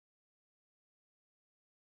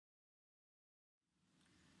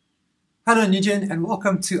Hello Nugent, and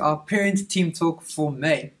welcome to our Parent Team Talk for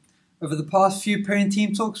May. Over the past few Parent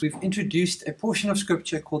Team Talks, we've introduced a portion of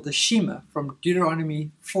scripture called the Shema from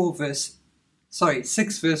Deuteronomy 6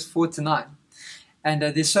 verse 4 to 9. And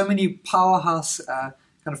there's so many powerhouse kind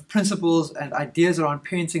of principles and ideas around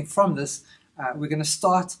parenting from this. We're going to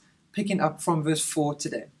start picking up from verse 4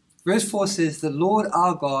 today. Verse 4 says, "The Lord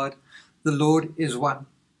our God, the Lord is one."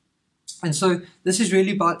 And so this is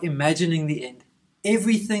really about imagining the end.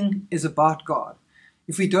 Everything is about God.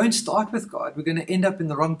 If we don't start with God, we're going to end up in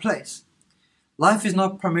the wrong place. Life is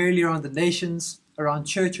not primarily around the nations, around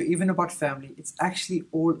church, or even about family. It's actually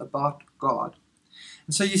all about God.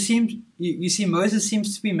 And so you see Moses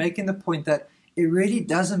seems to be making the point that it really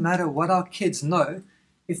doesn't matter what our kids know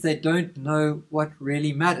if they don't know what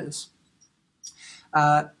really matters.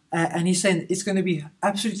 And he's saying it's going to be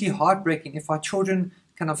absolutely heartbreaking if our children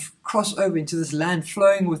kind of cross over into this land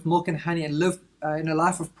flowing with milk and honey and live in a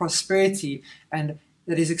life of prosperity and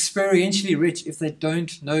that is experientially rich if they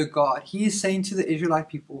don't know God. He is saying to the Israelite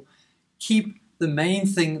people, keep the main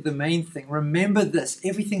thing the main thing. Remember this.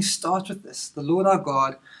 Everything starts with this. The Lord our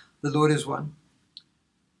God, the Lord is one.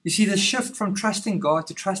 You see, the shift from trusting God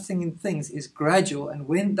to trusting in things is gradual, and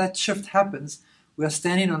when that shift happens, we are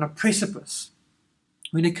standing on a precipice.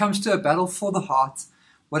 When it comes to a battle for the heart,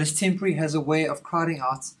 what is temporary has a way of crowding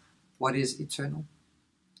out what is eternal.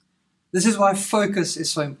 This is why focus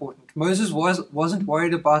is so important. Moses wasn't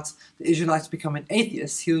worried about the Israelites becoming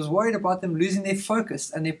atheists. He was worried about them losing their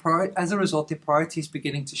focus, and as a result, their priorities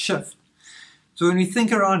beginning to shift. So when we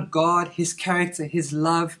think around God, His character, His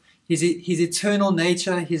love, His eternal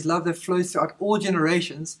nature, His love that flows throughout all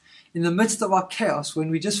generations, in the midst of our chaos, when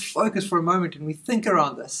we just focus for a moment and we think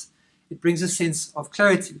around this, it brings a sense of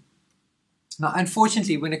clarity. Now,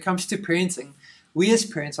 unfortunately, when it comes to parenting, we as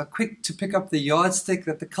parents are quick to pick up the yardstick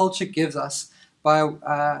that the culture gives us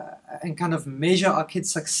and kind of measure our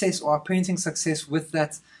kids' success or our parenting success with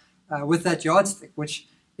that yardstick, which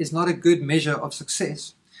is not a good measure of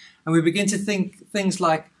success. And we begin to think things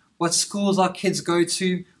like what schools our kids go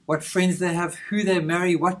to, what friends they have, who they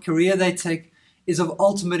marry, what career they take is of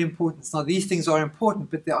ultimate importance. Now, these things are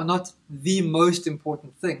important, but they are not the most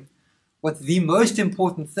important thing. What the most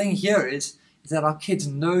important thing here is that our kids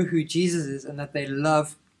know who Jesus is and that they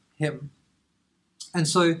love Him. And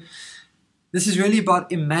so this is really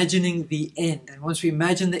about imagining the end. And once we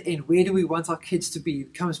imagine the end, where do we want our kids to be?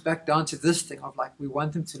 It comes back down to this thing of we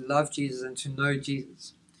want them to love Jesus and to know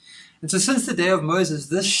Jesus. And so since the day of Moses,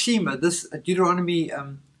 this Shema, this Deuteronomy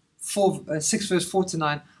 6 verse 4 to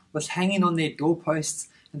 9 was hanging on their doorposts,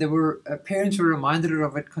 and parents were reminded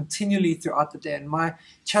of it continually throughout the day. And my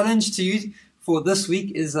challenge to you for this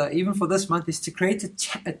week is, even for this month, is to create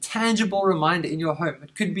a tangible reminder in your home.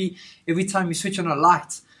 It could be every time you switch on a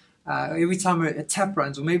light, every time a tap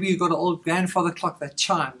runs, or maybe you've got an old grandfather clock that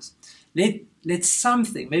chimes. Let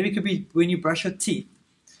something, maybe it could be when you brush your teeth,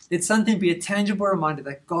 let something be a tangible reminder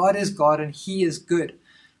that God is God and He is good.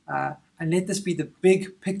 And let this be the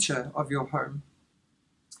big picture of your home.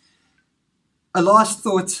 A last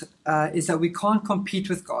thought is that we can't compete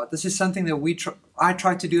with God. This is something that I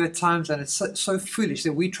try to do at times, and it's so foolish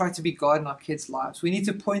that we try to be God in our kids' lives. We need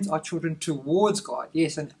to point our children towards God.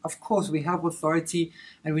 Yes, and of course we have authority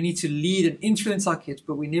and we need to lead and influence our kids,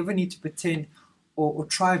 but we never need to pretend or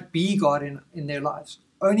try to be God in their lives.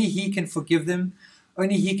 Only He can forgive them.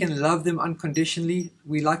 Only He can love them unconditionally.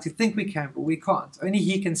 We like to think we can, but we can't. Only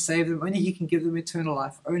He can save them. Only He can give them eternal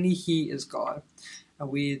life. Only He is God. And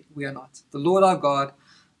we are not. The Lord our God,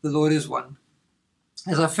 the Lord is one.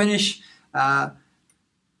 As I finish, let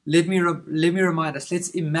me remind us, let's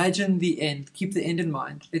imagine the end. Keep the end in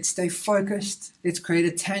mind. Let's stay focused. Let's create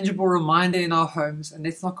a tangible reminder in our homes, and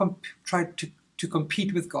let's not try to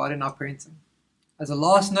compete with God in our parenting. As a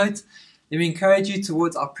last note, let me encourage you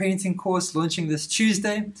towards our parenting course launching this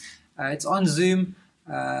Tuesday. It's on Zoom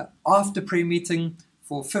after prayer meeting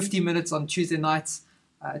for 50 minutes on Tuesday nights.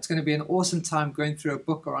 It's going to be an awesome time going through a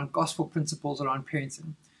book around gospel principles around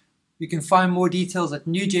parenting. You can find more details at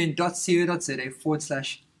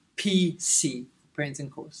newgen.co.za/PC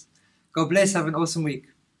parenting course. God bless. Have an awesome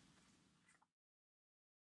week.